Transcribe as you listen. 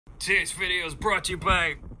Today's video is brought to you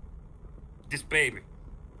by this baby.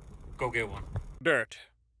 Go get one. Dirt.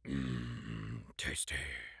 Tasty.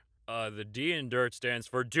 The D in dirt stands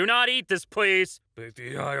for do not eat this, please. But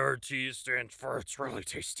the IRT stands for it's really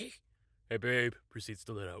tasty. Hey, babe, proceeds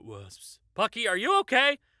to let out wasps. Pucky, are you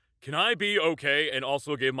okay? Can I be okay and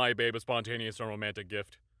also give my babe a spontaneous and romantic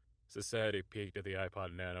gift? Society peaked at the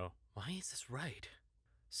iPod Nano. Why is this right?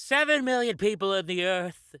 7 million people in the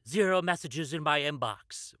earth, 0 messages in my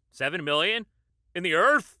inbox. 7 million? In the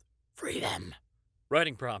earth? Free them.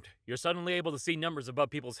 Writing prompt. You're suddenly able to see numbers above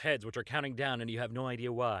people's heads which are counting down and you have no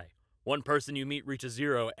idea why. One person you meet reaches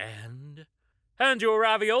 0 and... hand you a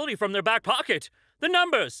ravioli from their back pocket. The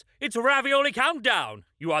numbers! It's a ravioli countdown!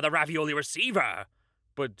 You are the ravioli receiver!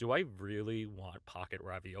 But do I really want pocket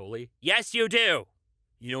ravioli? Yes, you do!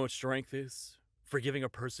 You know what strength is? Forgiving a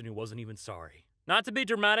person who wasn't even sorry. Not to be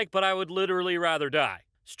dramatic, but I would literally rather die.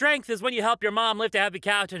 Strength is when you help your mom lift a heavy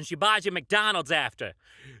couch and she buys you McDonald's after.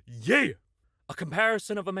 Yeah! A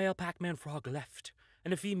comparison of a male Pac-Man frog left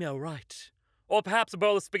and a female right. Or perhaps a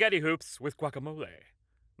bowl of spaghetti hoops with guacamole.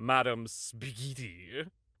 Madam Spgheettey.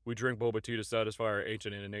 We drink boba tea to satisfy our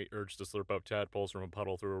ancient and innate urge to slurp up tadpoles from a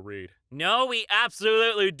puddle through a reed. No, we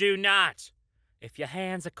absolutely do not! If your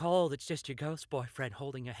hands are cold, it's just your ghost boyfriend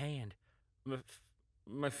holding your hand.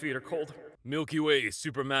 My feet are cold. Milky Way's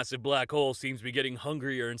supermassive black hole seems to be getting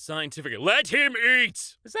hungrier and scientific. Let him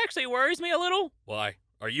eat! This actually worries me a little. Why?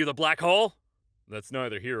 Are you the black hole? That's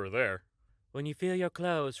neither here or there. When you feel your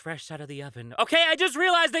clothes fresh out of the oven. Okay, I just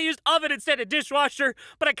realized they used oven instead of dishwasher,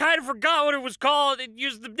 but I kind of forgot what it was called and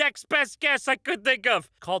used the next best guess I could think of.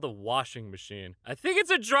 Called a washing machine. I think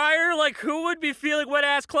it's a dryer, like who would be feeling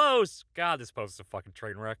wet-ass clothes? God, this post is a fucking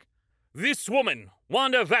train wreck. This woman,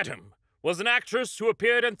 Wanda Vatum, was an actress who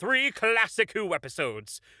appeared in 3 classic Who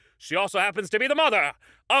episodes. She also happens to be the mother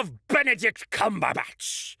of Benedict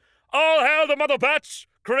Cumberbatch. All hail the Mother Batch,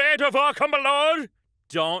 creator of our Cumberlord.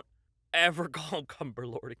 Don't ever call him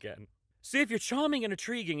Cumberlord again. See, if you're charming and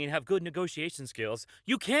intriguing and have good negotiation skills,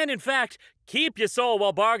 you can, in fact, keep your soul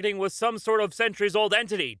while bargaining with some sort of centuries-old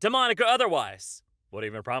entity, demonic or otherwise. What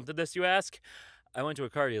even prompted this, you ask? I went to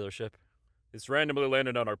a car dealership. This randomly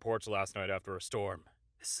landed on our porch last night after a storm.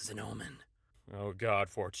 This is an omen. Oh god,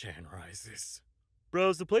 4chan rises.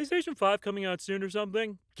 Bro, is the PlayStation 5 coming out soon or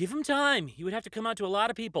something? Give him time. He would have to come out to a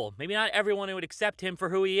lot of people. Maybe not everyone who would accept him for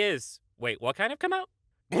who he is. Wait, what kind of come out?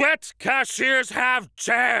 Let cashiers have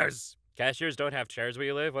chairs! Cashiers don't have chairs where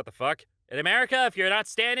you live? What the fuck? In America, if you're not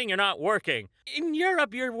standing, you're not working. In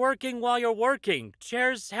Europe, you're working while you're working.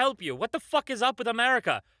 Chairs help you. What the fuck is up with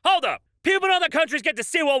America? Hold up! People in other countries get to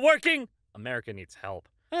sit while working? America needs help.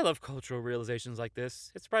 I love cultural realizations like this.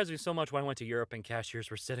 It surprised me so much when I went to Europe and cashiers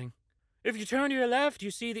were sitting. If you turn to your left, you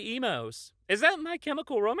see the emos. Is that My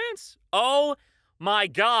Chemical Romance? Oh my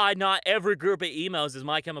god, not every group of emos is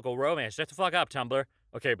My Chemical Romance. Shut the fuck up, Tumblr.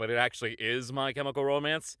 Okay, but it actually is My Chemical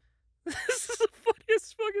Romance? This is the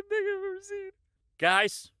funniest fucking thing I've ever seen.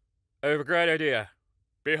 Guys, I have a great idea.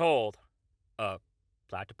 Behold, a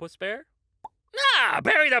platypus bear? Ah,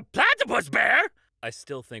 Barry the platypus bear! I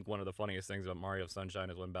still think one of the funniest things about Mario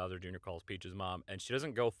Sunshine is when Bowser Jr. calls Peach's mom, and she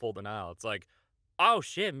doesn't go full denial. It's like, oh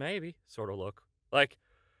shit, maybe, sort of look. Like,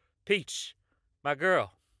 Peach, my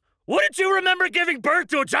girl, wouldn't you remember giving birth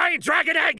to a giant dragon egg?